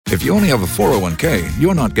If you only have a 401k,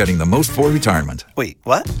 you're not getting the most for retirement. Wait,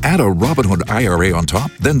 what? Add a Robinhood IRA on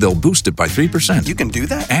top, then they'll boost it by 3%. You can do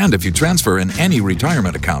that? And if you transfer in any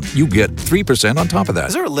retirement account, you get 3% on top of that.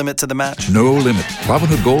 Is there a limit to the match? No limit.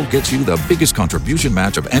 Robinhood Gold gets you the biggest contribution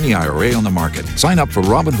match of any IRA on the market. Sign up for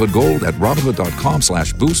Robinhood Gold at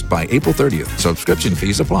Robinhood.com/boost by April 30th. Subscription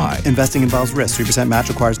fees apply. Investing involves risk. 3% match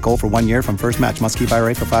requires gold for 1 year from first match. Must keep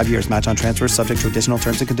IRA for 5 years. Match on transfers subject to additional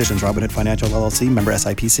terms and conditions. Robinhood Financial LLC, member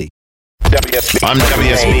SIPC. I'm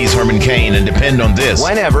WSB's Herman Cain, and depend on this.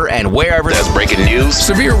 Whenever and wherever there's breaking news,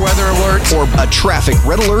 severe weather alert, or a traffic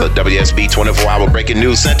red alert, the WSB 24-hour Breaking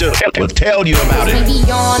News Center will tell you about it.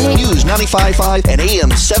 News 95.5 and AM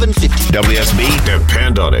 750. WSB,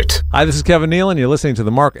 depend on it. Hi, this is Kevin Nealon. You're listening to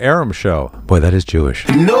the Mark Arum Show. Boy, that is Jewish.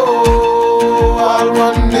 No, I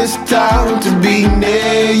run this town to be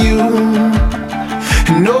near you.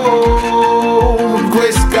 No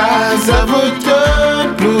gray skies ever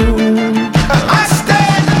turn blue. I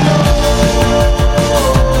stand alone.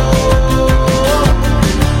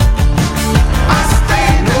 I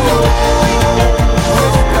stand alone.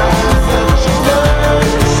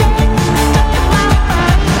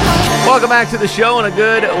 Welcome back to the show and a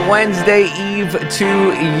good Wednesday Eve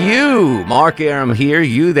to you. Mark Arum here,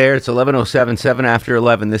 you there. It's 11:07, 7 after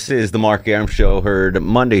 11. This is the Mark Arum Show, heard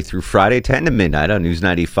Monday through Friday, 10 to midnight on News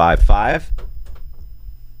 95.5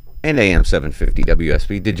 and AM 750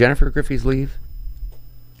 WSB. Did Jennifer Griffiths leave?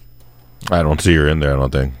 I don't see her in there, I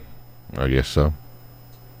don't think. I guess so.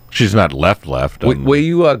 She's not left. Will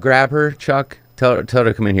you grab her, Chuck? Tell her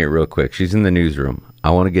to come in here real quick. She's in the newsroom.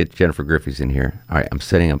 I want to get Jennifer Griffiths in here. All right, I'm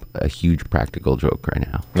setting up a huge practical joke right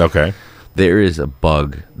now. Okay. There is a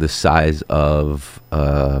bug the size of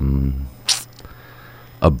a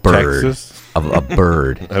bird. Texas? Of a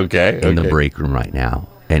bird in the break room right now.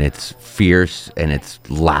 And it's fierce, and it's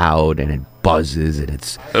loud, and it buzzes, and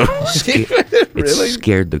it's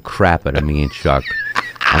scared the crap out of me and Chuck.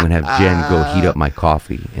 I'm going to have Jen go heat up my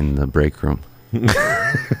coffee in the break room.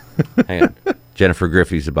 Hang on. Jennifer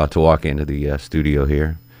Griffey's about to walk into the studio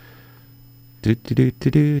here. This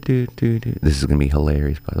is going to be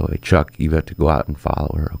hilarious, by the way. Chuck, you have to go out and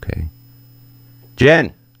follow her, okay?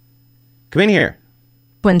 Jen, come in here.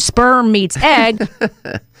 When sperm meets egg.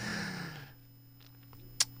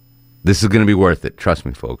 This is going to be worth it. Trust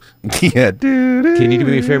me, folks. Yeah. Can you do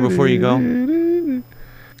me a favor before you go? Can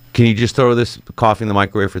you just throw this coffee in the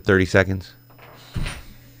microwave for 30 seconds?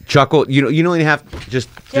 Chuckle. You don't even have just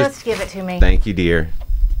give it to me. Thank you, dear.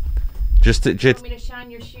 You want me to shine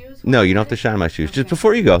your shoes? No, you don't have to shine my shoes. Okay. Just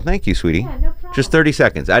before you go. Thank you, sweetie. Yeah, no problem. Just 30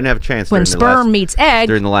 seconds. I didn't have a chance when sperm meets egg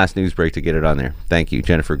during the last news break to get it on there. Thank you,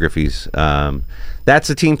 Jennifer Griffey's. That's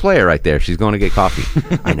a team player right there. She's going to get coffee.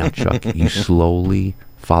 I know, Chuck. You slowly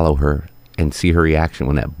follow her and see her reaction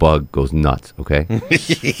when that bug goes nuts, okay?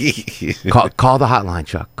 Call the hotline,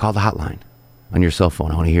 Chuck. Call the hotline on your cell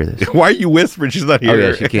phone. I want to hear this. Why are you whispering? She's not here. Oh,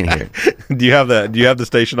 yeah, she can't hear it. Do you have the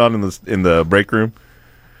station on in the break room?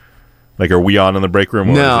 Like, are we on in the break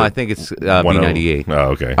room? No, I think it's B98.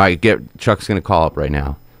 Oh, okay. All right, Chuck's going to call up right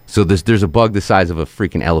now. So there's a bug the size of a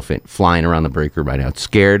freaking elephant flying around the break room right now. It's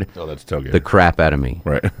scared the crap out of me.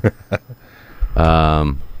 Right.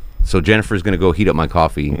 So Jennifer's going to go heat up my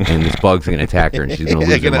coffee, and this bug's going to attack her, and she's going to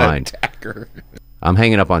lose her mind. Attack her. I'm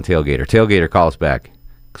hanging up on Tailgater. Tailgater, call us back,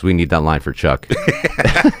 because we need that line for Chuck.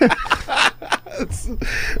 That's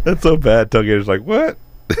so bad. Tailgater's like, what?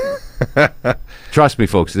 Trust me,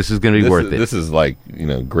 folks, this is going to be worth it. This is like,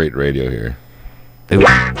 great radio here. It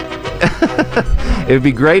would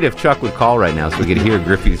be great if Chuck would call right now so we could hear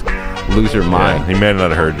Griffey's lose her mind. Yeah, he may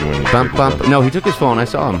not have heard you when he bump. No, he took his phone. I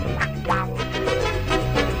saw him.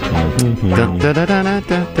 All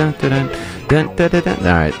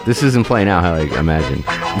right, this isn't playing out how I imagined.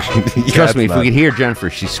 Trust me, if we could hear Jennifer,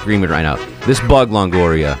 she's screaming right now. This bug,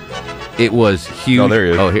 Longoria, it was huge. Oh, there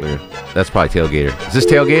he is. Oh, here, that's probably Tailgater. Is this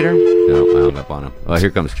Tailgater? No, I hung up on him. Oh, here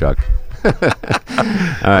comes Chuck. All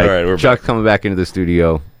right, we're Chuck back. Coming back into the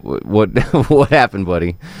studio. What happened,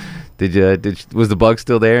 buddy? Was the bug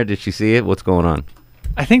still there? Did she see it? What's going on?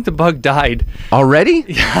 I think the bug died. Already?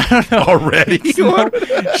 Yeah, I don't know. Already?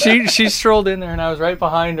 She strolled in there, and I was right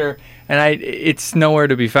behind her, and it's nowhere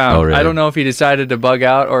to be found. Oh, really? I don't know if he decided to bug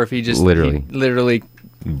out or if he just literally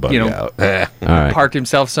bug out. All right. Parked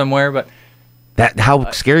himself somewhere. But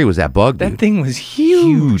how scary was that bug? That thing was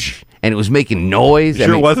huge. And it was making noise.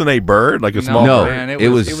 It wasn't a bird, like a small bird? Man, it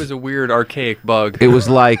was a weird archaic bug. It was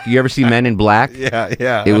like, you ever see Men in Black?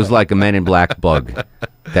 Yeah. It was like a Men in Black bug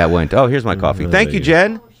that went, oh, here's my coffee. Thank you,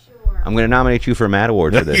 Jen. I'm going to nominate you for a Mad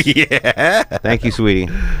Award for this. Yeah. Thank you, sweetie.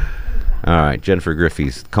 All right, Jennifer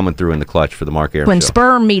Griffey's coming through in the clutch for the Mark Arum When Show.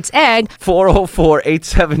 sperm meets egg.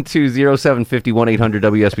 404-872-0750,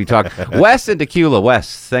 1-800-WSB Talk. Wes in Tequila.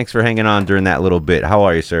 Wes, thanks for hanging on during that little bit. How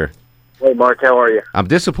are you, sir? Hey, Mark, how are you? I'm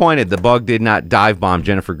disappointed the bug did not dive bomb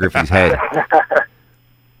Jennifer Griffey's head.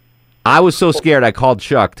 I was so scared I called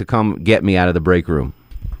Chuck to come get me out of the break room.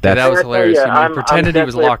 That was hilarious. He pretended he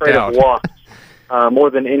was locked out. Wasps, more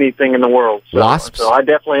than anything in the world. So, Wasps? So I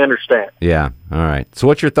definitely understand. Yeah, all right. So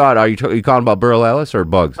what's your thought? Are you calling about Burl Ellis or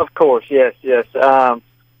bugs? Of course, yes.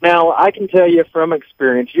 Now, I can tell you from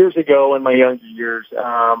experience, years ago in my younger years,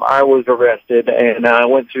 I was arrested, and I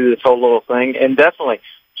went through this whole little thing, and definitely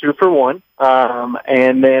 2 for 1.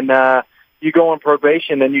 And then you go on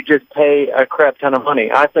probation, and you just pay a crap ton of money.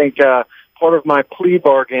 I think part of my plea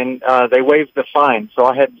bargain, they waived the fine, so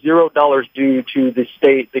I had $0 due to the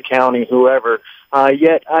state, the county, whoever.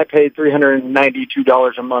 Yet I paid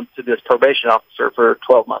 $392 a month to this probation officer for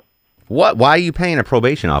 12 months. What? Why are you paying a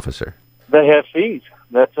probation officer? They have fees.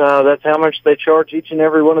 That's how much they charge each and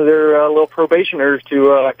every one of their little probationers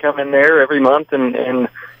to come in there every month and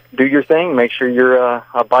do your thing. Make sure you're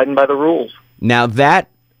abiding by the rules. Now that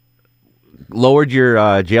lowered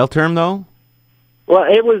your jail term, though? Well,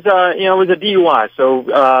 it was it was a DUI,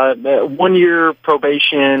 so 1 year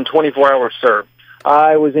probation, 24 hours served.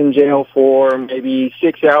 I was in jail for maybe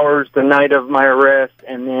 6 hours the night of my arrest,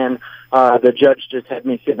 and then the judge just had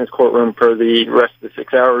me sit in his courtroom for the rest of the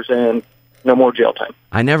 6 hours and no more jail time.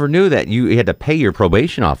 I never knew that you had to pay your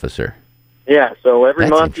probation officer. Yeah, so every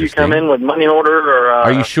month you come in with money order or...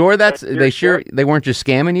 Are you sure they weren't just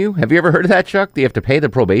scamming you? Have you ever heard of that, Chuck? Do you have to pay the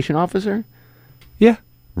probation officer? Yeah.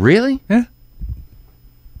 Really? Yeah.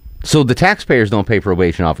 So the taxpayers don't pay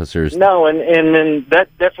probation officers? No, and that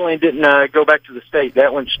definitely didn't go back to the state.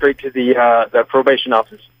 That went straight to the probation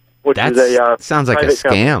office, which is a sounds like a scam.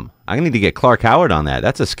 company. I need to get Clark Howard on that.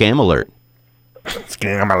 That's a scam alert.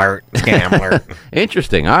 Scam alert. Scam alert.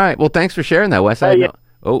 Interesting. All right. Well, thanks for sharing that, Wes.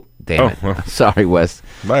 Oh, damn it. Oh. Sorry, Wes.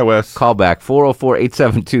 Bye, Wes. Call back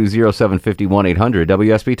 404-872-0750,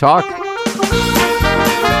 1-800-WSB Talk.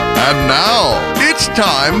 And now, it's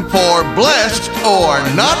time for Blessed or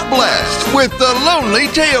Not Blessed with the Lonely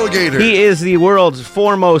Tailgater. He is the world's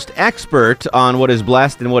foremost expert on what is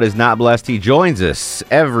blessed and what is not blessed. He joins us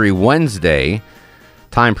every Wednesday,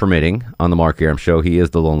 time permitting, on the Mark Arum Show. He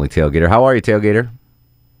is the Lonely Tailgater. How are you, Tailgater?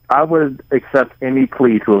 I would accept any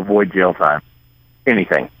plea to avoid jail time.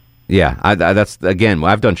 Anything. Yeah, that's, again,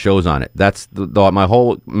 I've done shows on it. That's my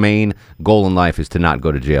whole main goal in life is to not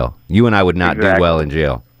go to jail. You and I would not do well in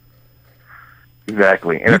jail.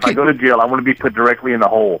 Exactly. And if I go to jail, I want to be put directly in the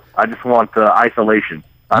hole. I just want isolation.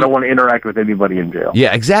 I don't want to interact with anybody in jail.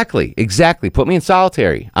 Yeah, exactly. Put me in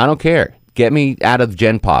solitary. I don't care. Get me out of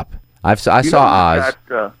Gen Pop. I saw Oz.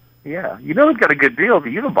 You know he's got a good deal,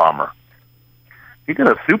 the Unabomber. He got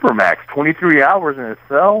a Supermax, 23 hours in his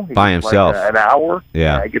cell. He By gets himself. Like an hour.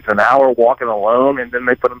 Yeah. He gets an hour walking alone, and then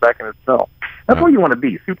they put him back in his cell. That's what you want to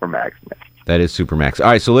be, Supermax, man. That is Supermax. All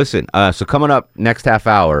right, so listen. So coming up next half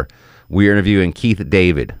hour, we're interviewing Keith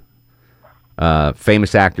David,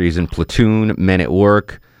 famous actor. He's in Platoon, Men at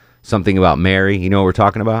Work, Something About Mary. You know what we're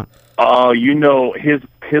talking about? Oh,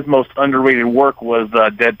 his most underrated work was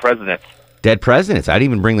Dead Presidents. Dead Presidents. I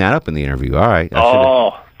didn't even bring that up in the interview. All right.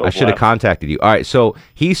 I should have contacted you. All right, so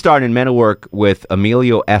he starred in Men at Work with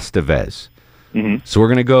Emilio Estevez. Mm-hmm. So we're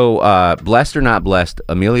going to go blessed or not blessed,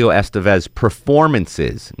 Emilio Estevez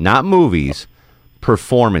performances, not movies,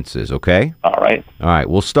 performances, okay? All right. All right,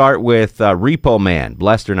 we'll start with Repo Man,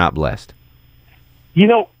 blessed or not blessed?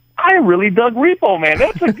 I really dug Repo Man.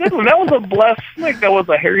 That's a good one. That was a blessed flick. That was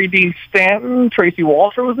a Harry Dean Stanton. Tracy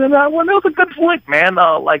Walter was in that one. That was a good flick, man,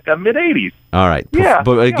 like mid-'80s. All right. Yeah.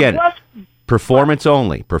 But again, blessed. Performance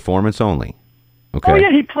only. Okay. Oh,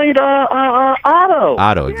 yeah, he played Otto.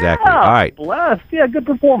 Otto, exactly. Yeah, All right. Blessed. Yeah, good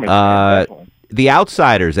performance. The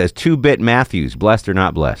Outsiders as 2-Bit Matthews, blessed or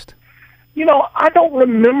not blessed? I don't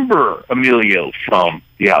remember Emilio from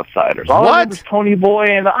The Outsiders. All I remember is Tony Boy,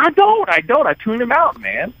 and I don't. I tuned him out,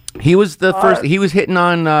 man. He was the first. He was hitting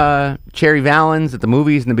on Cherry Valens at the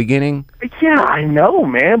movies in the beginning. Yeah, I know,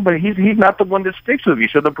 man, but he's not the one that sticks with you.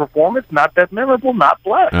 So the performance, not that memorable, not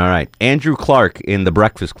blessed. All right. Andrew Clark in The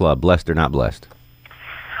Breakfast Club, blessed or not blessed?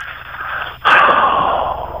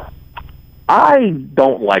 I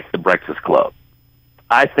don't like The Breakfast Club.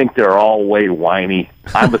 I think they're all way whiny.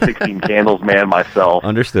 I'm a 16 Candles man myself.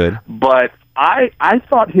 Understood. But I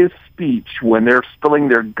thought his speech when they're spilling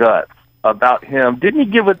their guts about him, didn't he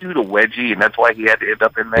give a dude a wedgie, and that's why he had to end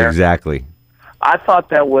up in there? Exactly. I thought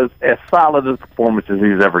that was as solid a performance as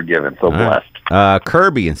he's ever given, so blessed.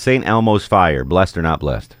 Kirby in St. Elmo's Fire, blessed or not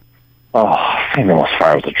blessed? Oh, think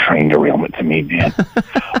Mon-Fri was a train derailment to me, man.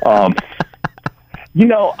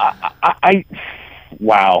 I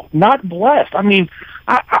wow, not blessed. I mean,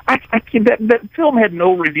 I can't, that film had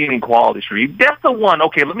no redeeming qualities for me. That's the one.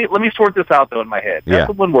 Okay, let me sort this out though in my head. That's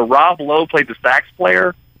the one where Rob Lowe played the sax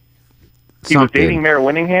player. He was dating Mary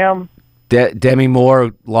Winningham. Demi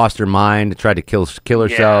Moore lost her mind, tried to kill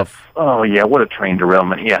herself. Yes. Oh yeah, what a train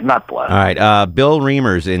derailment. Yeah, not blessed. All right, Bill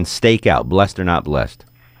Reimers in Stakeout, blessed or not blessed?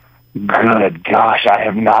 Good gosh, I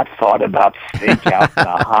have not thought about Stakeout in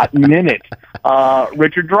a hot minute.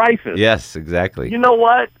 Richard Dreyfuss. Yes, exactly. You know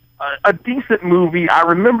what? A decent movie. I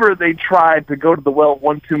remember they tried to go to the well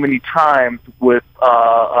one too many times with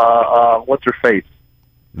what's her face?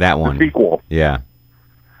 That one. The sequel. Yeah.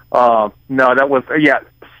 No, that was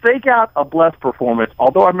Stakeout, a blessed performance.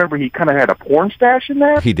 Although I remember he kind of had a porn stash in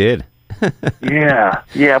there. He did. yeah,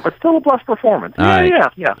 but still a blessed performance. All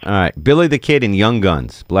right. Yeah. All right, Billy the Kid in Young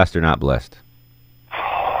Guns, blessed or not blessed?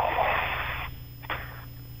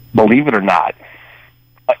 Believe it or not,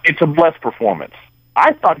 it's a blessed performance.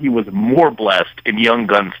 I thought he was more blessed in Young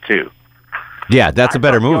Guns 2. Yeah, that's a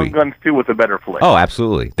better movie. Young Guns 2 was a better flick. Oh,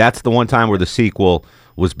 absolutely. That's the one time where the sequel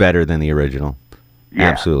was better than the original. Yeah,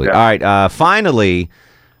 absolutely. yeah. All right, finally,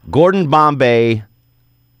 Gordon Bombay,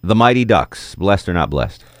 The Mighty Ducks, blessed or not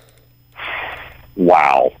blessed?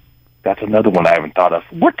 Wow. That's another one I haven't thought of.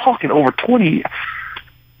 We're talking over 20.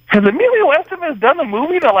 Has Emilio Estevez done a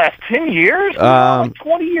movie in the last 10 years? He's like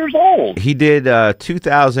 20 years old. He did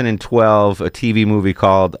 2012, a TV movie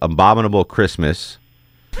called Abominable Christmas.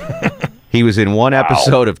 He was in one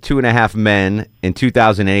episode of 2.5 Men in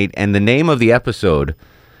 2008, and the name of the episode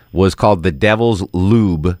was called The Devil's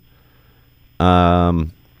Lube.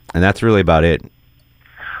 And that's really about it.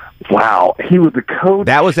 Wow, he was the coach.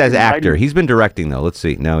 That was as actor. He's been directing, though. Let's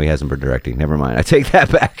see. No, he hasn't been directing. Never mind. I take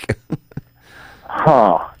that back.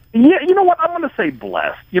 Huh. Yeah, you know what? I'm going to say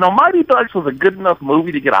blessed. Mighty Ducks was a good enough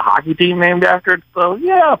movie to get a hockey team named after it, so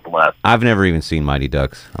yeah, blessed. I've never even seen Mighty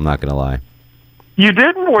Ducks. I'm not going to lie. You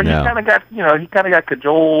didn't? Or No. he kind of got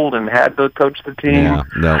cajoled and had to coach the team? Yeah,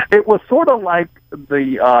 no. It was sort of like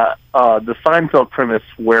the Seinfeld premise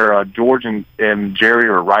where George and Jerry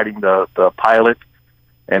were writing the pilot,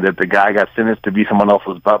 and that the guy got sentenced to be someone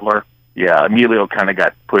else's butler. Yeah, Emilio kind of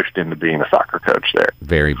got pushed into being a soccer coach there.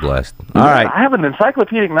 Very blessed. All right. I have an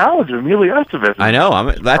encyclopedic knowledge of Emilio Estevez. I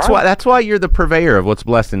know. That's why you're the purveyor of what's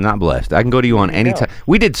blessed and not blessed. I can go to you on any time.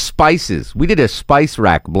 We did spices. We did a spice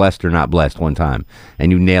rack, blessed or not blessed, one time,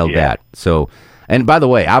 and you nailed that. So, and by the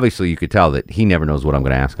way, obviously you could tell that he never knows what I'm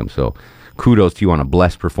going to ask him. So, kudos to you on a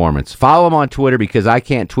blessed performance. Follow him on Twitter because I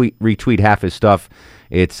can't retweet half his stuff.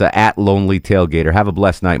 It's at Lonely Tailgater. Have a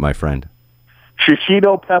blessed night, my friend.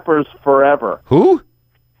 Shishito Peppers forever. Who?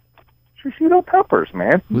 Shishito Peppers,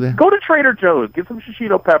 man. Go to Trader Joe's. Get some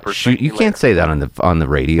Shishito Peppers. You can't say that on the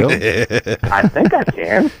radio. I think I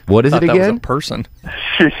can. What is it again? That was a person.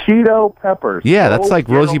 Shishito Peppers. Yeah, that's like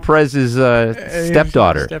Rosie Perez's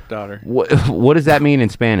stepdaughter. Stepdaughter. What does that mean in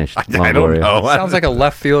Spanish? I don't know. Sounds like a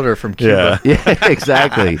left fielder from Cuba. Yeah,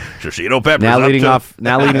 exactly. Shishito Peppers. Now leading off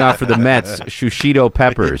for the Mets, Shishito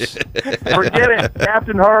Peppers. Forget it.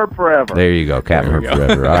 Captain Herb forever. There you go, Captain Herb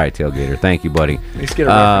forever. All right, Tailgater. Thank you, buddy. At least get a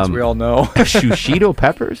reference we all know. Shishito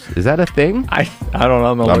Peppers? Is that a thing? I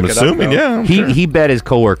don't know. I'm assuming, yeah. He bet his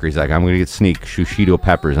coworker. He's like, I'm going to sneak Shishito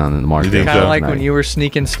Peppers on the market. think Kind of so? like when you were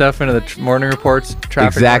sneaking stuff into the morning reports,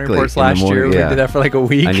 traffic Exactly. morning reports In the last morning, year. We yeah. did that for like a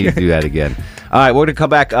week. I need to do that again. All right, we're going to come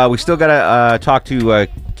back. We still got to talk to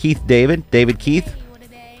Keith David. David Keith?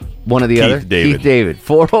 One or the other? David. Keith David.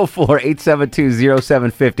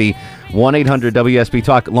 404-872-0750. 1-800-WSB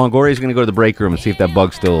Talk. Longoria's going to go to the break room and see if that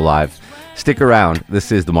bug's still alive. Stick around. This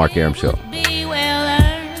is the Mark Arum Show.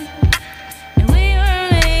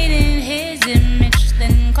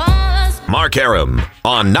 Mark Arum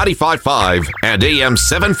on 95.5 and AM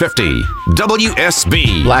 750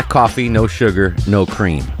 WSB. Black coffee, no sugar, no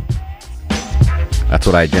cream. That's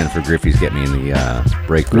what I had Jennifer Griffey's get me in the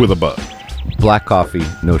break room. With a bug. Black coffee,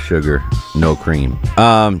 no sugar, no cream.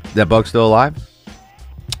 That bug's still alive?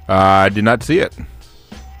 I did not see it.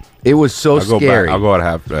 It was so scary. I'll go out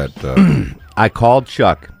half that. I called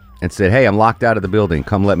Chuck and said, hey, I'm locked out of the building.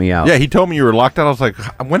 Come let me out. Yeah, he told me you were locked out. I was like,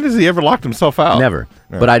 when has he ever locked himself out? Never.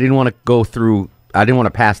 Yeah. But I didn't want to go through didn't want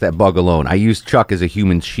to pass that bug alone. I used Chuck as a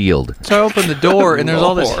human shield. So I opened the door, and there's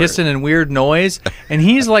all this hissing and weird noise, and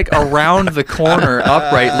he's like around the corner,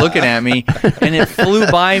 upright, looking at me, and it flew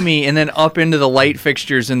by me and then up into the light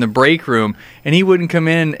fixtures in the break room, and he wouldn't come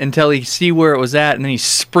in until he see where it was at, and then he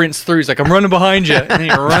sprints through. He's like, I'm running behind you, and then he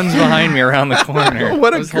runs behind me around the corner.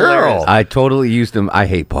 What a girl. Hilarious. I totally used them. I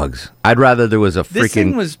hate bugs. I'd rather there was a freaking This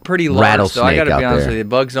thing was pretty large, rattlesnake though. I got to out be honest there. with you.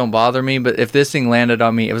 Bugs don't bother me, but if this thing landed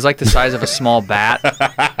on me, it was like the size of a small bat.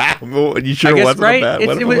 You sure I guess, it wasn't right? a bat?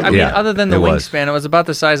 It was, I mean, other than the wingspan, it was about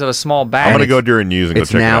the size of a small bat. I'm going to go during news and go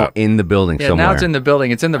It's check it now out. in the building Yeah, somewhere. now it's in the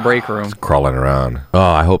building. It's in the break room. Crawling around. Oh,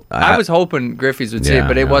 I hope. I was hoping Griffey's would see Yeah, it,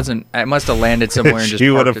 but I it know. wasn't. It must have landed somewhere and just She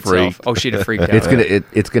parked would've itself. freaked. Oh, she'd have freaked out.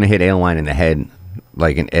 It's gonna hit Airline in the head,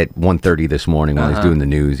 like at 1:30 this morning when he's doing the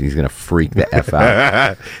news. He's gonna freak the f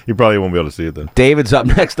out. You probably won't be able to see it then. David's up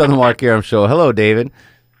next on the Mark Arum Show. Hello, David.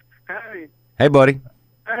 Hey. Hey, buddy.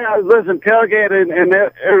 Hey, I was listening to Tailgate and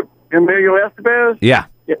Emilio Estevez. Yeah.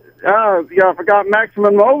 I forgot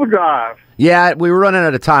Maximum Overdrive. Yeah, we were running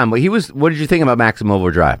out of time, but he was. What did you think about Maximum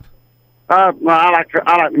Overdrive? I like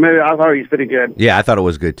the movie. I thought he was pretty good. Yeah, I thought it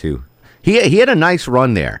was good too. He had a nice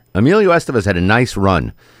run there. Emilio Estevez had a nice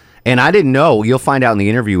run, and I didn't know. You'll find out in the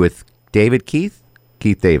interview with Keith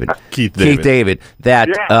David,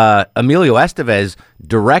 that Emilio Estevez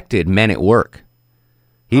directed Men at Work.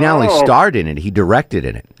 He not only starred in it, he directed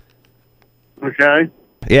in it. Okay.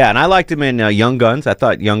 Yeah, and I liked him in Young Guns. I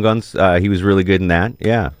thought Young Guns, he was really good in that.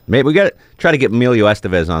 Yeah, maybe we got to try to get Emilio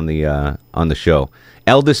Estevez on the show.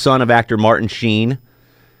 Eldest son of actor Martin Sheen.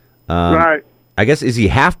 Right. I guess, is he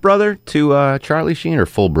half brother to Charlie Sheen or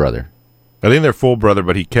full brother? I think they're full brother,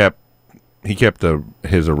 but he kept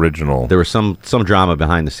his original. There was some drama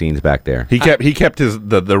behind the scenes back there. He kept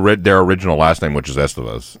their original last name, which is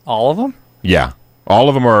Estevez. All of them? Yeah, all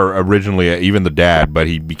of them are originally even the dad, but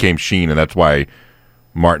he became Sheen, and that's why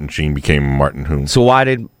Martin Sheen became Martin Whom. So why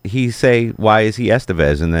did he say, why is he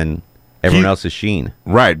Estevez and then everyone else is Sheen?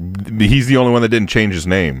 Right, he's the only one that didn't change his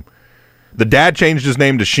name. The dad changed his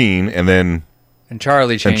name to Sheen, and then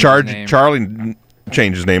Charlie changed his name. Charlie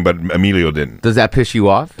changed his name, but Emilio didn't. Does that piss you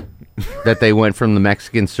off? That they went from the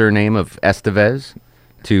Mexican surname of Estevez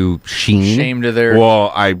to Sheen? Shame to their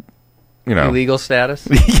illegal status.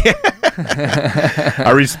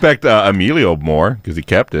 I respect Emilio more because he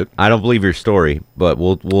kept it. I don't believe your story, but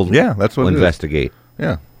we'll that's what we'll it is. investigate.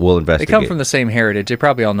 Yeah, we'll They investigate. come from the same heritage. They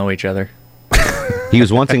probably all know each other. He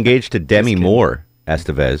was once engaged to Demi Moore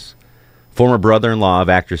Estevez, former brother-in-law of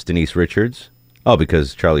actress Denise Richards. Oh,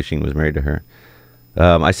 because Charlie Sheen was married to her.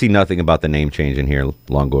 I see nothing about the name change in here,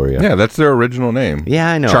 Longoria. Yeah, that's their original name. Yeah,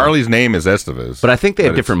 I know. Charlie's name is Estevez. But I think they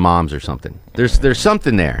have different moms or something. There's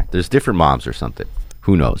something there. There's different moms or something.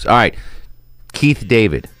 Who knows? All right. Keith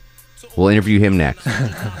David. We'll interview him next.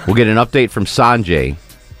 We'll get an update from Sanjay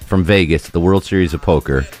from Vegas, the World Series of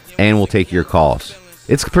Poker, and we'll take your calls.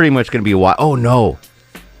 It's pretty much going to be a while. Oh, no.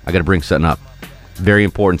 I got to bring something up. Very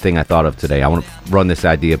important thing I thought of today. I want to run this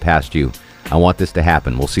idea past you. I want this to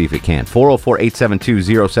happen. We'll see if it can.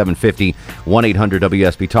 404-872-0750,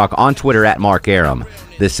 1-800-WSB Talk, on Twitter at Mark Arum.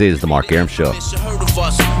 This is The Mark Arum Show.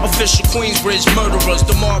 Official Queensbridge murderers.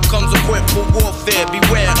 Tomorrow comes equipped for warfare.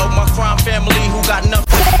 Beware of my crime family who got nothing.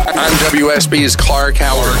 I'm WSB's Clark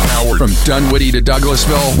Howard. From Dunwoody to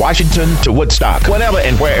Douglasville, Washington to Woodstock, whenever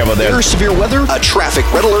and wherever There's severe weather, a traffic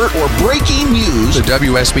red alert, or breaking news. the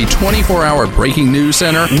WSB 24-hour breaking news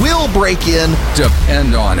center. We'll break in.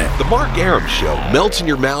 Depend on it. The Mark Arum Show melts in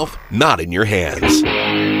your mouth, not in your hands.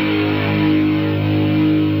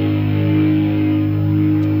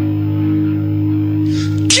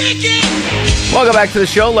 Welcome back to the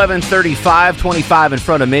show. 11:35, 25 in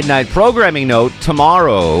front of midnight. Programming note,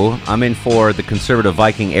 tomorrow I'm in for the conservative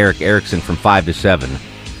Viking Eric Erickson from 5 to 7.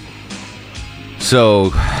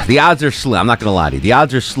 So the odds are slim. I'm not going to lie to you. The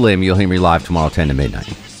odds are slim you'll hear me live tomorrow 10 to midnight.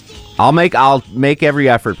 I'll make every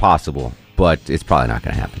effort possible, but it's probably not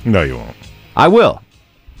going to happen. No, you won't. I will.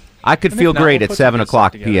 I could And feel if not, great we'll at put 7 some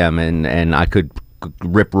o'clock stuff p.m. and I could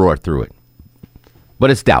rip-roar through it. But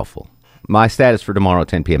it's doubtful. My status for tomorrow at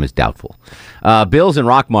 10 p.m. is doubtful. Bill's in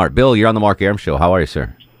Rockmart. Bill, you're on the Mark Arum Show. How are you,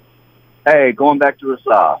 sir? Hey, going back to us,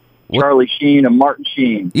 Charlie Sheen and Martin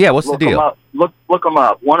Sheen. Yeah, what's the deal? Look them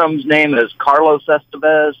up. One of them's name is Carlos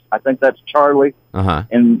Estevez. I think that's Charlie. Uh-huh.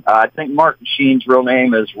 And I think Martin Sheen's real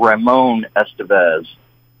name is Ramon Estevez.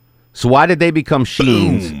 So why did they become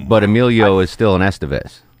Sheens, but Emilio is still an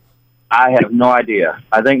Estevez? I have no idea.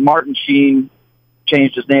 I think Martin Sheen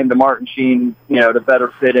changed his name to Martin Sheen, to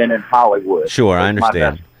better fit in Hollywood. Sure, I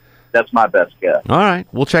understand. That's my best guess. All right,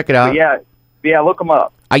 we'll check it out. But yeah, look them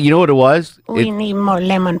up. You know what it was? We need more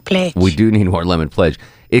lemon pledge. We do need more lemon pledge.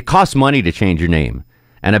 it costs money to change your name.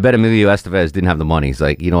 And I bet Emilio Estevez didn't have the money. He's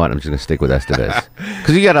like, you know what? I'm just going to stick with Estevez.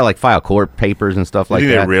 Because you got to, like, file court papers and stuff like that.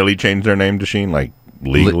 Did they really change their name to Sheen, like,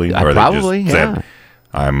 legally? Or Probably, they just said,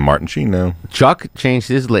 I'm Martin Sheen now. Chuck changed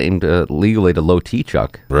his name legally to Low T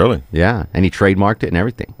Chuck. Really? Yeah, and he trademarked it and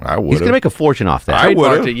everything. I would. He's going to make a fortune off that.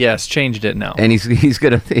 Trademarked it, yes. Changed it now. And he's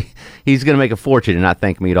going to make a fortune and not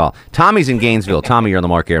thank me at all. Tommy's in Gainesville. Tommy, you're on the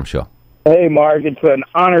Mark Arum Show. Hey, Mark, it's an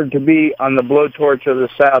honor to be on the Blowtorch of the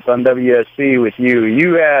South on WSB with you.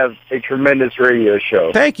 You have a tremendous radio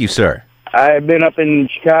show. Thank you, sir. I've been up in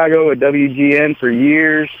Chicago at WGN for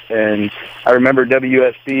years, and I remember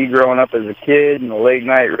WSB growing up as a kid and a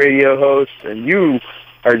late-night radio host, and you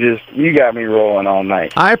got me rolling all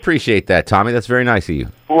night. I appreciate that, Tommy. That's very nice of you.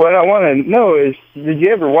 What I want to know is, did you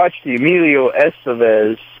ever watch the Emilio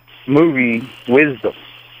Estevez movie, Wisdom?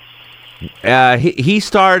 He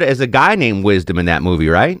starred as a guy named Wisdom in that movie,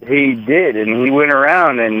 right? He did, and he went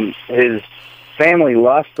around, and his family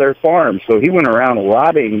lost their farm, so he went around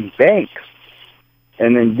robbing banks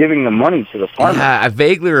and then giving the money to the farmers. I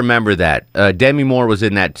vaguely remember that. Demi Moore was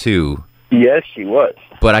in that too. Yes, she was.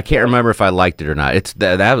 But I can't remember if I liked it or not.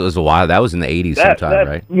 That was a while. That was in the 80s sometime, that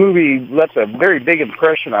right? Movie left a very big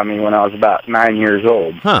impression on me when I was about 9 years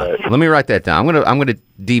old. Huh. Let me write that down. I'm gonna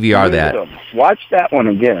DVR that. Watch that one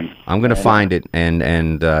again. I'm gonna find it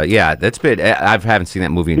and yeah, that's been. I haven't seen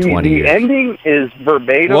that movie in 20 years. The ending is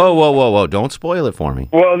verbatim. Whoa! Don't spoil it for me.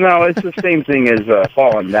 Well, no, it's the same thing as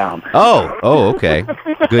Falling Down. Oh, okay,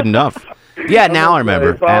 good enough. Yeah, now I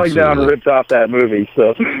remember. Falling Down ripped off that movie.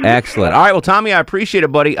 So excellent. All right, well, Tommy, I appreciate it,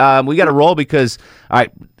 buddy. We got to roll because all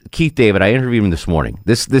right, Keith David, I interviewed him this morning.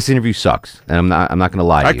 This interview sucks, and I'm not going to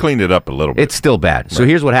lie to you. I cleaned it up a little bit. It's still bad. So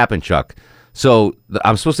here's what happened, Chuck. So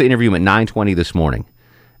I'm supposed to interview him at 9:20 this morning,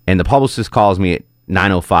 and the publicist calls me at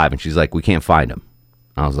 9:05, and she's like, "We can't find him."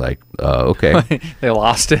 I was like, "Okay." They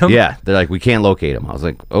lost him? Yeah, they're like, "We can't locate him." I was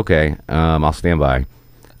like, "Okay, I'll stand by."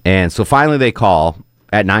 And so finally they call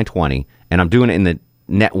at 9:20, and I'm doing it in the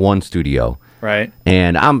Net 1 studio. Right.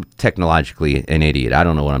 And I'm technologically an idiot. I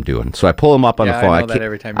don't know what I'm doing. So I pull him up on the phone. I know that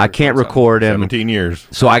every time I can't record him. 17 years.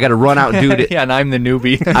 So I got to run out and do it. Yeah, and I'm the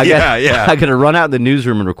newbie. I got to run out in the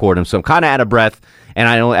newsroom and record him. So I'm kind of out of breath, and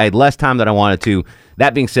I had less time than I wanted to.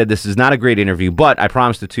 That being said, this is not a great interview, but I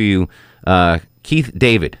promised it to you. Keith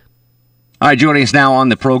David. All right, joining us now on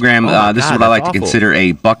the program, this is what I like to consider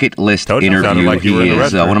a bucket list interview. Like he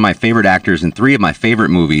is one of my favorite actors in 3 of my favorite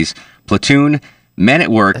movies, Platoon, Men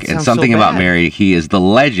at Work, and Something About Mary. He is the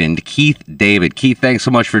legend, Keith David. Keith, thanks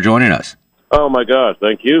so much for joining us. Oh, my gosh,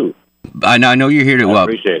 thank you. I know you're here to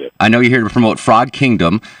appreciate it. I know you're here to promote Frog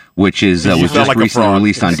Kingdom, which is was just recently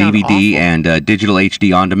released on DVD and digital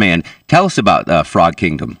HD on demand. Tell us about Frog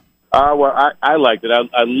Kingdom. Well, I liked it.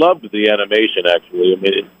 I loved the animation, actually. I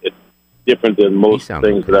mean, it's different than most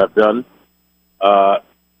things that I've done.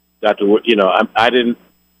 Got to work, I didn't,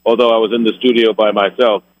 although I was in the studio by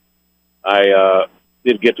myself, I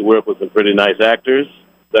did get to work with some pretty nice actors.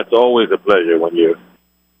 That's always a pleasure when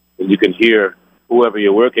you can hear whoever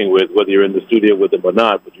you're working with, whether you're in the studio with them or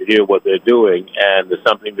not, but you hear what they're doing, and there's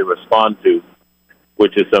something to respond to,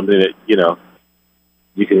 which is something that,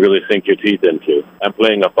 you can really sink your teeth into. I'm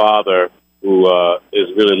playing a father who is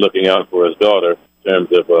really looking out for his daughter in terms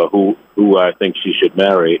of who I think she should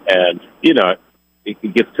marry. And,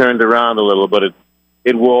 it gets turned around a little, but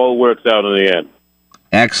it all works out in the end.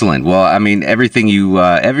 Excellent. Well, I mean, everything you've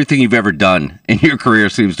ever done in your career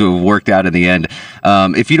seems to have worked out in the end.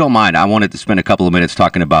 If you don't mind, I wanted to spend a couple of minutes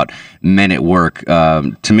talking about Men at Work.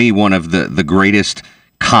 To me, one of the greatest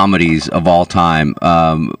comedies of all time.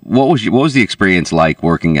 What was the experience like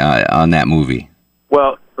working on that movie?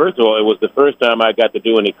 Well, first of all, it was the first time I got to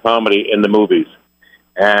do any comedy in the movies,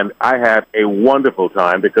 and I had a wonderful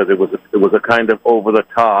time because it was a kind of over the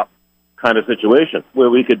top kind of situation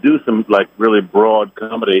where we could do some like really broad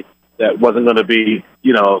comedy that wasn't going to be,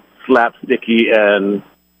 slapsticky and,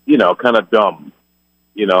 kind of dumb.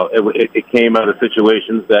 It came out of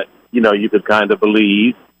situations that, you could kind of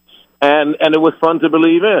believe and it was fun to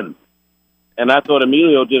believe in. And I thought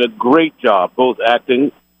Emilio did a great job, both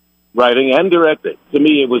acting, writing, and directing. To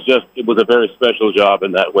me, it was a very special job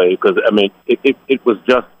in that way because, it was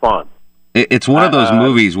just fun. It's one of those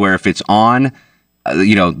movies where if it's on,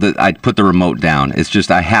 I'd put the remote down. It's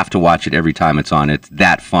just I have to watch it every time it's on. It's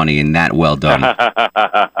that funny and that well done.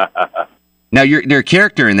 Now, your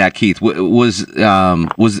character in that, Keith, was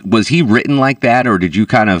he written like that, or did you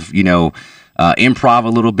kind of improv a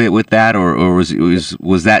little bit with that, or was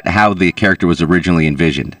that how the character was originally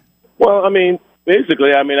envisioned? Well,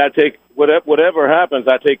 basically, I take whatever happens,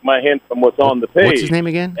 I take my hint from what's on the page. What's his name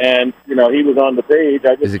again? And he was on the page.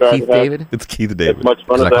 I just Is it tried Keith to have David? It's Keith David. as much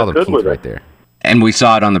fun as I I called him could Keith with right it. there. And we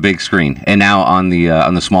saw it on the big screen, and now on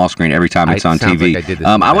the small screen every time it's on sounds TV. like I did this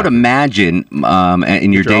in the I would bathroom. imagine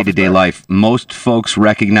in your day-to-day life, most folks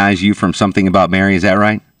recognize you from Something About Mary. Is that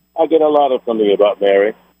right? I get a lot of Something About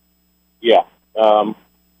Mary. Yeah.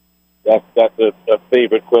 That's a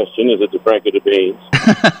favorite question. Is it the Frank or the Beans?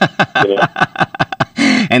 You know?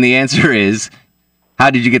 And the answer is, how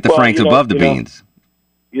did you get the Well, Franks above the you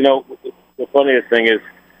know, beans? The funniest thing is,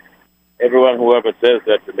 everyone whoever says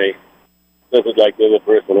that to me says it like they're the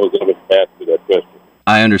person who's ever asked me that question.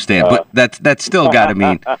 I understand, but that's still got to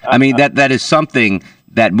mean. I mean that is something.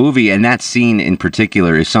 That movie and that scene in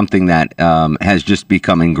particular is something that has just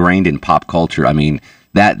become ingrained in pop culture. I mean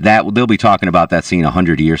that they'll be talking about that scene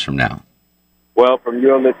 100 years from now. Well, from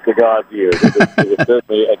your lips to God's ears, it was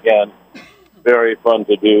certainly, again, very fun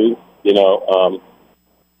to do.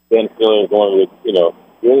 Ben Stiller is one of the,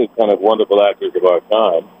 really kind of wonderful actors of our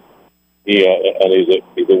time. He's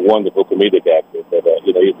a wonderful comedic actor, but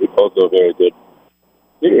he's also a very good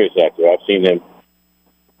serious actor. I've seen him.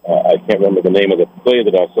 I can't remember the name of the play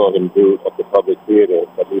that I saw him do at the Public Theater,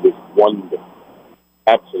 but he was wonderful,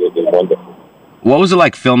 absolutely wonderful. What was it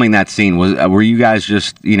like filming that scene? Were you guys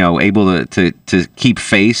just able to keep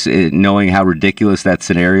face, knowing how ridiculous that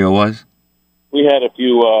scenario was? We had a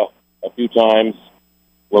few times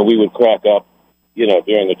when we would crack up,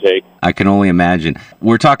 during the take. I can only imagine.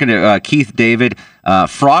 We're talking to Keith David.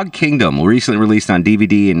 Frog Kingdom, recently released on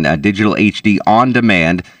DVD and digital HD on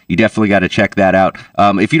demand. You definitely got to check that out.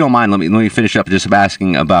 If you don't mind, let me finish up just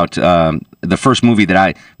asking about the first movie that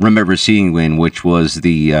I remember seeing in, which was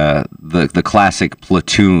the classic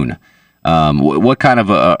Platoon. What kind of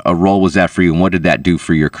a role was that for you, and what did that do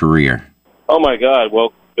for your career? Oh my God!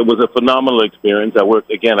 Well, it was a phenomenal experience. I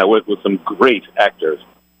worked with some great actors.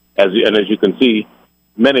 As you can see,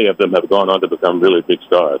 many of them have gone on to become really big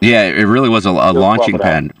stars. Yeah, it really was a launching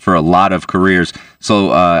pad for a lot of careers.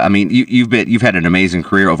 So, you've had an amazing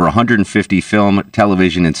career, over 150 film,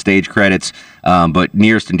 television, and stage credits. But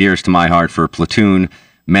nearest and dearest to my heart for Platoon,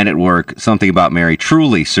 Men at Work, Something About Mary.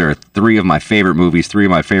 Truly, sir, 3 of my favorite movies, 3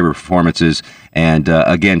 of my favorite performances. And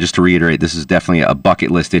again, just to reiterate, this is definitely a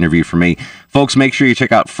bucket list interview for me. Folks, make sure you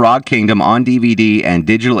check out Frog Kingdom on DVD and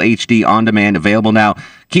digital HD on demand, available now.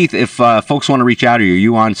 Keith, if folks want to reach out to you, are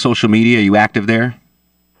you on social media? Are you active there?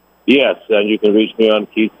 Yes, and you can reach me on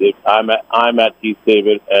Keith David. I'm at Keith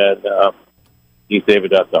David and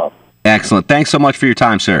KeithDavid.com. Excellent. Thanks so much for your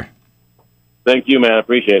time, sir. Thank you, man. I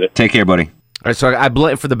appreciate it. Take care, buddy. All right, so I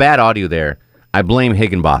blame for the bad audio there. I blame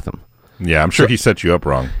Higginbotham. Yeah, I'm sure he set you up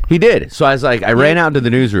wrong. He did. So I was like, I ran out into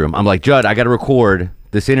the newsroom. I'm like, Judd, I got to record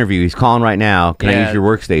this interview. He's calling right now. Can I use your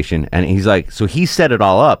workstation? And he's like, so he set it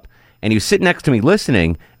all up, and he was sitting next to me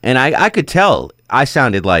listening, and I could tell I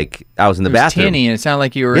sounded like I was in the bathroom. Tinny, and it sounded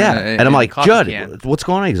like you were. And I'm like, Judd, what's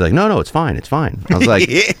going on? He's like, no, it's fine. I was like,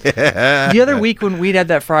 The other week when we had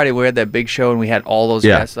that Friday, we had that big show, and we had all those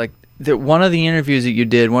guests. Like one of the interviews that you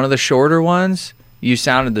did, one of the shorter ones. You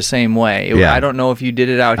sounded the same way. I don't know if you did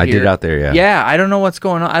it out here. I did it out there, yeah. Yeah, I don't know what's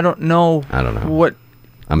going on. I don't know what.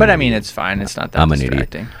 But I mean, it's fine. It's not that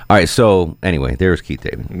distracting. All right, so anyway, there's Keith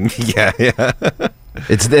David. yeah.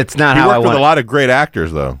 It's not he how I worked want. with a lot of great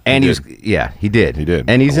actors, though. And he did,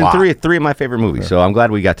 and he's in three of my favorite movies. So I'm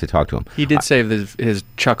glad we got to talk to him. He did save his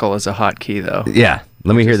chuckle as a hotkey, though. Yeah,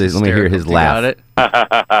 let me hear this. Let me hear his laugh.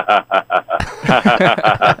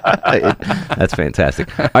 That's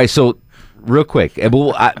fantastic. All right, so. Real quick,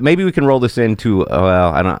 maybe we can roll this into.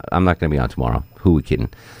 I'm not going to be on tomorrow. Who are we kidding?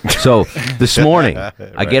 So this morning, right.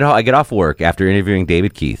 I get off work after interviewing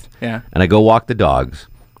David Keith, and I go walk the dogs.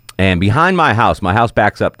 And behind my house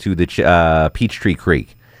backs up to the Peachtree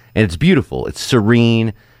Creek, and it's beautiful. It's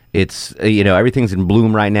serene. It's everything's in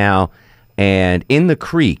bloom right now, and in the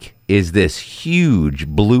creek is this huge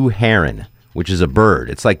blue heron. Which is a bird.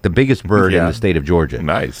 It's like the biggest bird in the state of Georgia.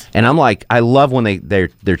 Nice. And I'm like, I love when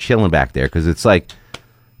they're chilling back there because it's like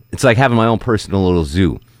having my own personal little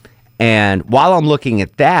zoo. And while I'm looking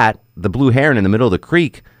at that, the blue heron in the middle of the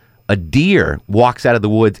creek, a deer walks out of the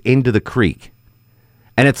woods into the creek.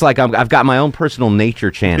 And it's like I've got my own personal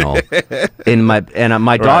nature channel in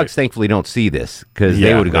my dogs thankfully don't see this because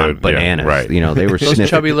they would have gone bananas. Right. They were those sniffing.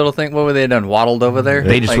 chubby little thing. What were they done? Waddled over there?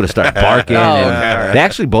 They just would have started barking. They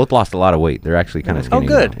actually both lost a lot of weight. They're actually kind of skinny. Oh,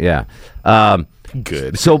 good. Now. Yeah.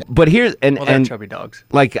 Good. So, but here's they're chubby dogs.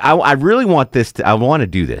 Like I really want this. I want to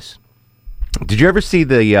do this. Did you ever see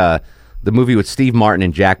the movie with Steve Martin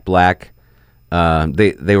and Jack Black?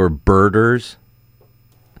 They were birders.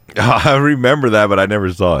 I remember that, but I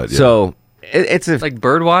never saw it. Yeah. So It's like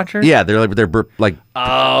bird watchers. Yeah, they're like.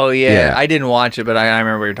 Oh yeah. I didn't watch it, but I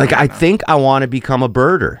remember what you're talking Like about. I think I want to become a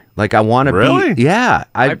birder. Like I want to Really? be. Yeah,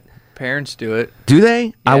 My parents do it. Do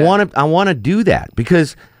they? I want to do that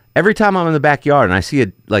because every time I'm in the backyard and I see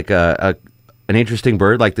an interesting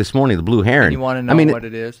bird like this morning, the blue heron. And you want to know what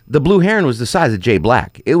it is? The blue heron was the size of Jay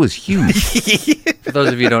Black. It was huge. For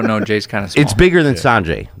those of you who don't know, Jay's kind of small. It's bigger than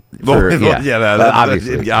Sanjay.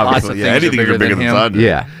 Obviously. Lots of things Anything are bigger than him. Sanjay.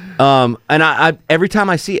 Yeah. And I every time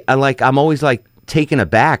I see, I'm always like taken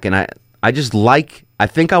aback, and I just I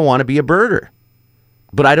think I want to be a birder.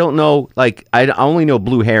 But I don't know, like, I only know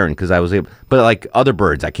blue heron because I was able, but like other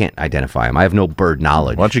birds, I can't identify them. I have no bird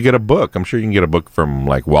knowledge. Why don't you get a book? I'm sure you can get a book from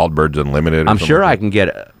like Wild Birds Unlimited. I'm sure I can get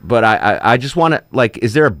it, but I just want to, like,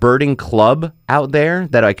 is there a birding club out there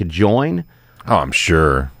that I could join? Oh, I'm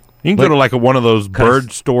sure. You can go to like one of those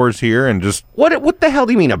bird stores here and just... What the hell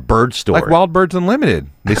do you mean a bird store? Like Wild Birds Unlimited.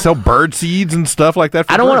 They sell bird seeds and stuff like that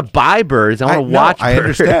for I don't birds. want to buy birds. I want to watch birds. I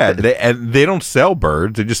understand. They don't sell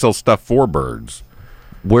birds. They just sell stuff for birds.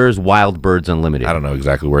 Where's Wild Birds Unlimited? I don't know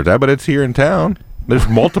exactly where it's at, but it's here in town. There's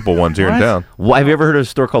multiple ones here in town. Have you ever heard of a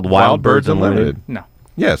store called Wild Birds Unlimited? No.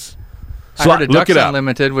 Yes. I heard of Ducks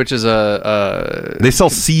Unlimited, which is They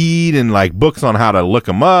sell seed and like books on how to look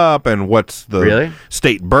them up and what's the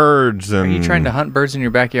state birds. And Are you trying to hunt birds in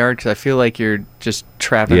your backyard? Because I feel like you're just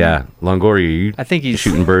trapping. Yeah, Longoria, I think he's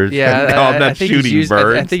shooting birds. Yeah, no, I'm not shooting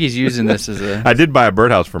birds. I think he's using this as a. I did buy a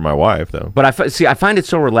birdhouse for my wife though. But I find it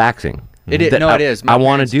so relaxing. It is. No, it is. I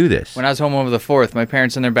want to do this. When I was home over the 4th, my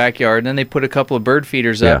parents in their backyard, and then they put a couple of bird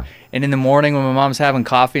feeders up. And in the morning, when my mom's having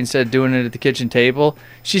coffee, instead of doing it at the kitchen table,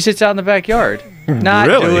 she sits out in the backyard. Not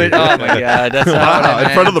Really? do it. Oh my God, that's not what I meant.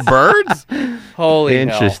 In front of the birds? Holy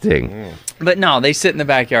Interesting. hell. But no, they sit in the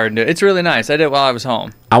backyard and do it. It's really nice. I did it while I was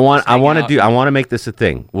home. I want to make this a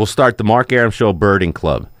thing. We'll start the Mark Arum Show birding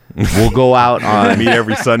club. We'll go out on meet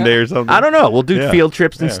every Sunday or something. I don't know. We'll do field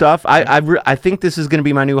trips and stuff. I think this is going to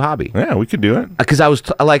be my new hobby. Yeah, we could do it. Because I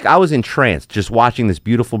was entranced just watching this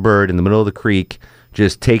beautiful bird in the middle of the creek,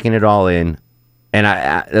 just taking it all in, and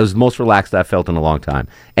it was the most relaxed I've felt in a long time.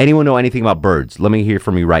 Anyone know anything about birds? Let me hear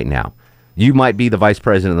from you right now. You might be the vice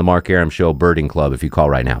president of the Mark Arum Show Birding Club if you call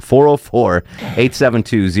right now.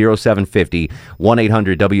 404-872-0750,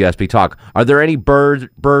 1-800-WSB Talk. Are there any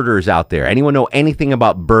birders out there? Anyone know anything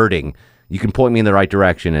about birding? You can point me in the right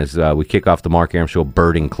direction as we kick off the Mark Arum Show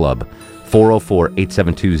Birding Club.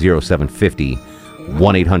 404-872-0750,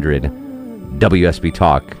 1-800-WSB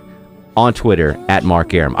Talk. On Twitter, at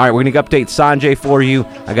Mark Arum. All right, we're going to update Sanjay for you.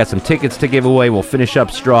 I got some tickets to give away. We'll finish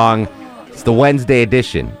up strong. It's the Wednesday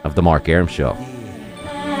edition of the Mark Arum Show.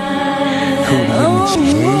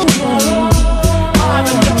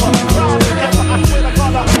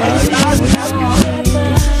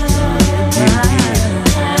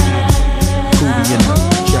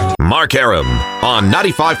 Mark Arum on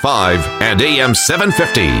 95.5 and AM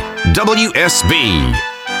 750 WSB.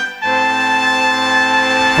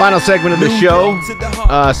 Final segment of the show.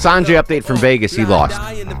 Sanjay update from Vegas. He lost.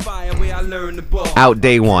 Out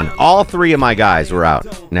day one. All three of my guys were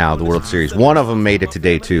out now, the World Series. One of them made it to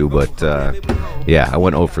day two, but I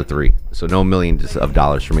went 0 for 3. So no millions of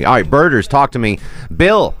dollars for me. All right, birders, talk to me.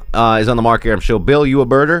 Bill is on the Mark Arum Show. Bill, you a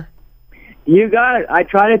birder? You got it. I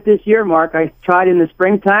tried it this year, Mark. I tried in the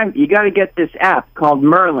springtime. You got to get this app called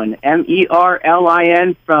Merlin,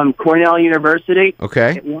 Merlin, from Cornell University.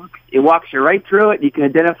 Okay. It walks you right through it. You can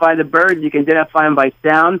identify the birds. You can identify them by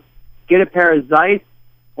sound. Get a pair of Zeiss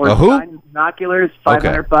or binoculars,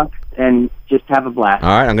 $500, and just have a blast. All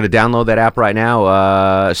right, I'm going to download that app right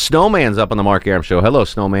now. Snowman's up on the Mark Arum Show. Hello,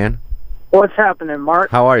 Snowman. What's happening, Mark?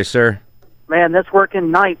 How are you, sir? Man, this working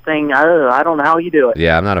night thing, I don't know how you do it.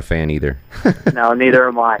 Yeah, I'm not a fan either. No, neither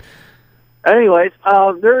am I. Anyways,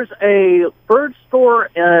 there's a bird store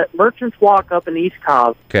at Merchants Walk up in East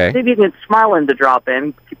Cobb. Okay. See if you can get Smiling to drop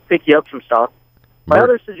in, pick you up some stuff. My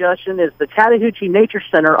other suggestion is the Chattahoochee Nature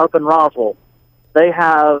Center up in Roswell. They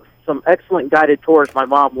have some excellent guided tours my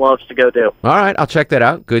mom loves to go do. All right, I'll check that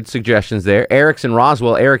out. Good suggestions there. Eric's in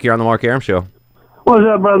Roswell. Eric, you're on the Mark Arum Show. What's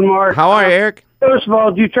up, Brother Mark? How are you, Eric? First of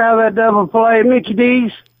all, did you try that double play at Mickey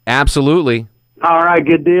D's? Absolutely. All right,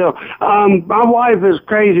 good deal. My wife is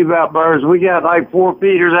crazy about birds. We got like 4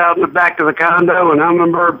 feeders out in the back of the condo and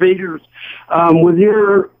hummingbird feeders. With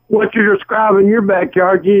what you're describing in your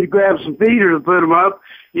backyard, you need to grab some feeders and put them up.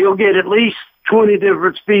 You'll get at least 20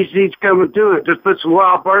 different species coming to it. Just put some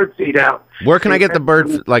wild bird seed out. Where can I get the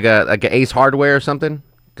bird, like a Ace Hardware or something?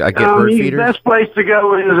 get bird feeders? The best place to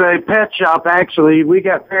go is a pet shop, actually. We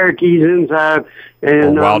got parakeets inside.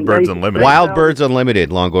 And Wild Birds Unlimited. Wild Birds Unlimited,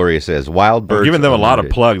 Longoria says. Wild Birds I'm giving them Unlimited. a lot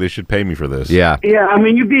of plug. They should pay me for this. Yeah. Yeah, I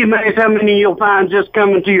mean, you'd be amazed how many you'll find just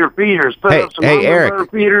coming to your feeders. Put up some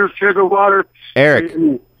Eric. feeders, sugar water. Eric.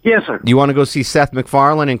 Yes, sir. You want to go see Seth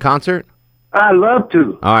MacFarlane in concert? I'd love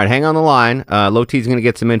to. All right, hang on the line. Low T's going to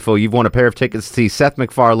get some info. You've won a pair of tickets to see Seth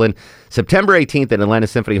MacFarlane September 18th at Atlanta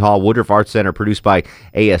Symphony Hall, Woodruff Arts Center, produced by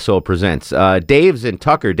ASO Presents. Dave's in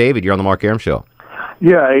Tucker. David, you're on the Mark Arum Show.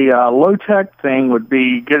 Yeah, a low-tech thing would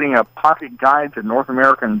be getting a pocket guide to North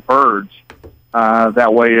American birds.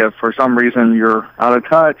 That way, if for some reason you're out of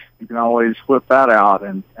touch, you can always whip that out.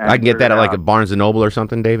 And I can get that at like a Barnes & Noble or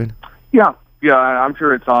something, David? Yeah, I'm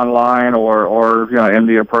sure it's online or in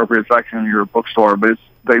the appropriate section of your bookstore, but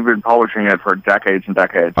they've been publishing it for decades and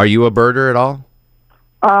decades. Are you a birder at all?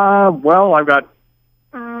 Well, I've got,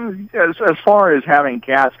 as far as having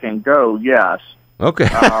cats can go, yes. Okay.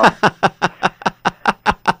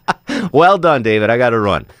 Well done, David. I got to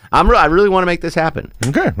run. I really want to make this happen.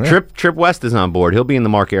 Okay. Yeah. Trip West is on board. He'll be in the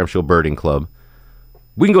Mark Arum Show Birding Club.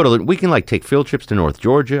 We can like take field trips to North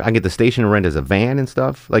Georgia. I can get the station to rent as a van and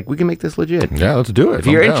stuff. Like, we can make this legit. Yeah, let's do it. If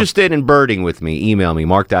you're interested in birding with me, email me,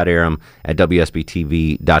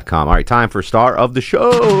 mark.arum@wsbtv.com. All right, time for Star of the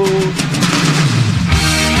Show.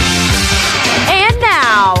 And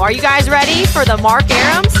now, are you guys ready for the Mark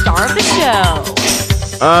Arum Star of the Show?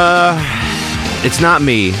 It's not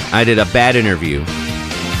me. I did a bad interview.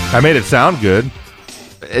 I made it sound good.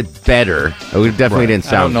 Better. It definitely didn't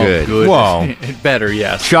sound good. Well, better,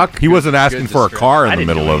 yes. Chuck, he wasn't asking for a car in the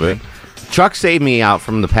middle of it. Chuck saved me out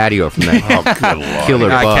from the patio from that killer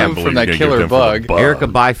bug. I can't believe that killer bug. Erica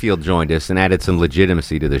Byfield joined us and added some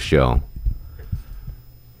legitimacy to the show.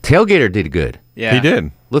 Tailgater did good. Yeah, he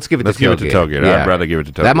did. Let's give it to Tailgater. Yeah. I'd rather give it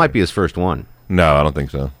to Tailgater. That might be his first one. No, I don't think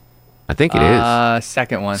so. I think it is.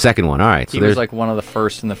 Second one. Second one. All right. He was like one of the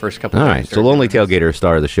first in the first couple. All right. So Lonely Tailgater,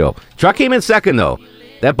 star of the show. Chuck came in second though.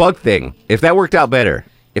 That bug thing. If that worked out better.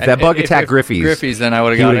 If that bug attacked Griffey's, then I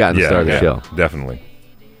would have gotten the star of the show. Definitely.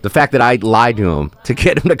 The fact that I lied to him to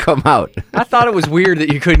get him to come out. I thought it was weird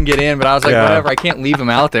that you couldn't get in, but I was like, whatever. I can't leave him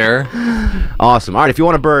out there. Awesome. All right. If you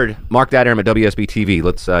want a bird, mark.arum at WSBTV.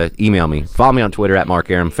 Let's email me. Follow me on Twitter at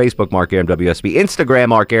Mark Arum, Facebook Mark Arum WSB, Instagram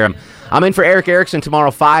Mark Arum. I'm in for Eric Erickson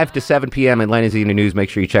tomorrow, 5 to 7 p.m. Atlanta's Evening News.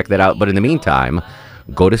 Make sure you check that out. But in the meantime,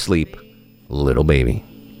 go to sleep, little baby.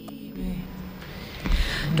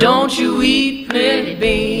 Don't you weep, pretty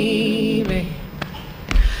baby.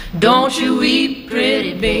 Don't you weep,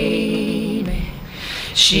 pretty baby.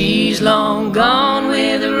 She's long gone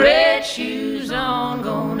with the red shoes on.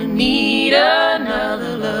 Gonna need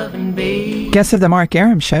another loving baby. Guests of the Mark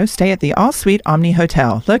Arum Show stay at the All Suite Omni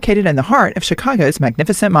Hotel, located in the heart of Chicago's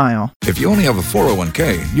Magnificent Mile. If you only have a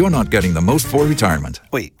 401k, you're not getting the most for retirement.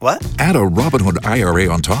 Wait, what? Add a Robinhood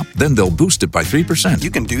IRA on top, then they'll boost it by 3%.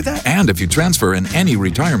 You can do that? And if you transfer in any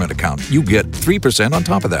retirement account, you get 3% on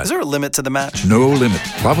top of that. Is there a limit to the match? No limit.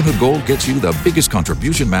 Robinhood Gold gets you the biggest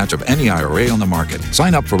contribution match of any IRA on the market.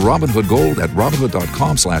 Sign up for Robinhood Gold at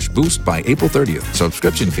Robinhood.com/boost by April 30th.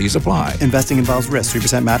 Subscription fees apply. Investing involves risk.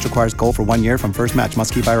 3% match requires gold for 1 year from first match.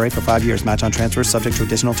 Must keep IRA for 5 years. Match on transfers subject to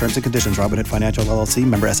additional terms and conditions. Robinhood Financial LLC,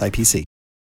 member SIPC.